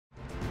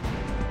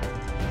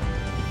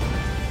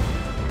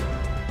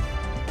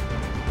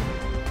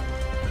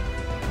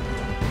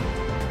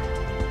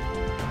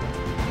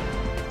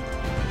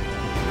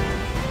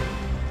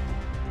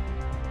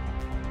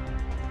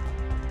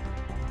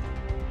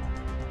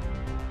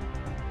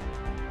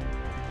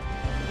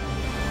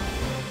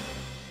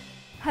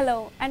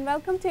Hello and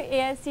welcome to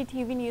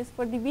AiSD-TV news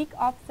for the week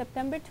of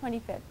September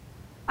 25th.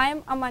 I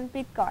am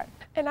Amanpreet Kaur.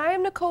 And I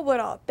am Nicole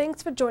Woodall.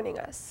 Thanks for joining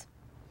us.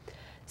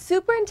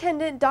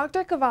 Superintendent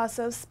Dr.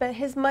 Cavazos spent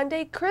his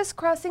Monday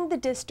crisscrossing the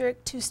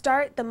district to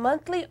start the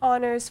monthly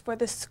honors for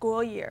the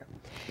school year.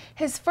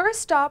 His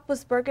first stop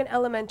was Bergen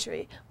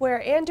Elementary,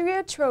 where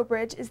Andrea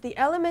Trowbridge is the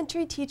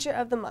Elementary Teacher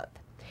of the Month.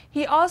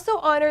 He also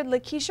honored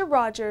Lakeisha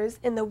Rogers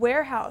in the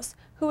warehouse,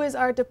 who is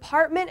our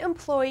Department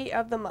Employee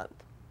of the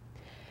Month.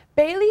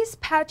 Bailey's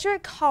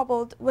Patrick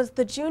Hobbled was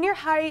the Junior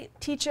High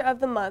Teacher of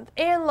the Month,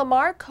 and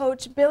Lamar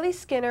coach Billy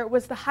Skinner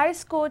was the High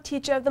School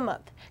Teacher of the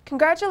Month.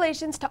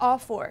 Congratulations to all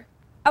four.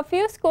 A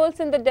few schools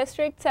in the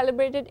district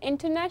celebrated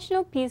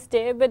International Peace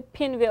Day with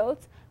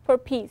Pinwheels for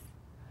Peace.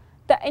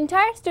 The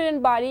entire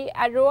student body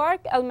at Roark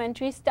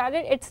Elementary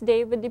started its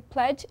day with the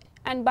pledge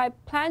and by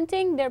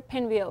planting their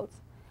pinwheels.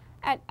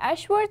 At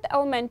Ashworth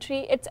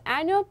Elementary, its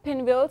annual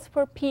Pinwheels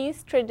for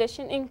Peace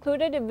tradition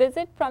included a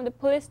visit from the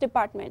police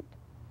department.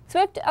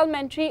 Swift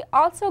Elementary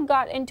also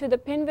got into the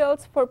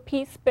Pinwheels for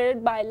Peace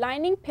spirit by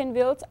lining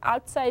pinwheels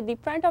outside the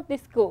front of the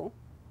school.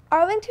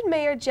 Arlington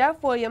Mayor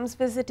Jeff Williams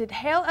visited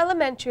Hale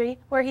Elementary,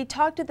 where he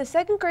talked to the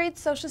second grade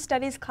social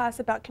studies class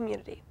about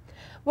community.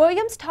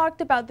 Williams talked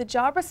about the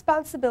job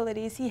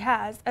responsibilities he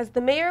has as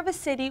the mayor of a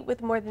city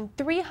with more than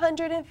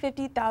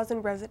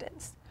 350,000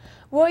 residents.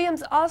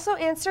 Williams also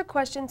answered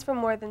questions from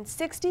more than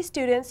 60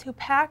 students who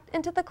packed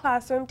into the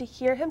classroom to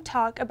hear him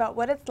talk about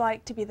what it's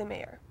like to be the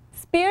mayor.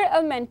 Speer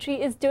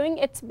Elementary is doing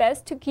its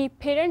best to keep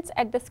parents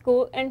at the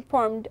school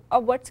informed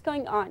of what's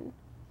going on.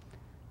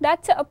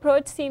 That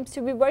approach seems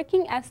to be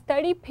working as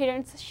 30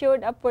 parents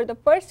showed up for the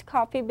first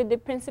coffee with the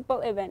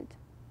principal event.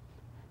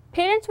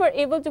 Parents were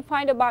able to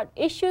find about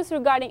issues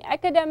regarding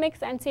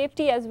academics and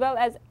safety as well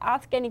as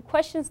ask any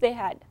questions they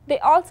had. They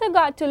also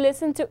got to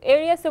listen to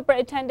Area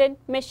Superintendent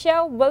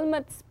Michelle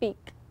Wilmot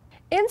speak.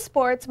 In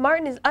sports,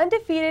 Martin is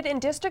undefeated in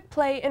district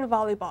play in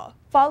volleyball,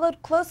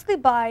 followed closely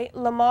by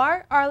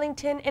Lamar,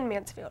 Arlington, and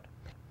Mansfield.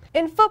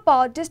 In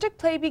football, district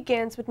play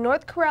begins with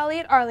North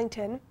Corrali at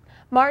Arlington,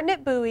 Martin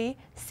at Bowie,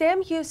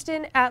 Sam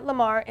Houston at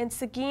Lamar, and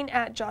Seguin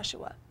at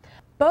Joshua.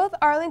 Both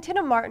Arlington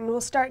and Martin will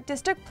start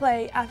district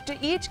play after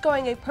each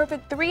going a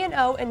perfect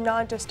 3-0 in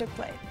non-district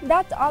play.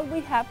 That's all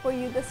we have for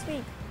you this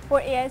week. For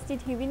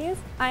AiSD-TV News,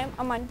 I am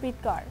Amanpreet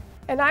Kaur.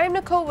 And I am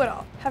Nicole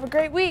Woodall. Have a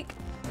great week.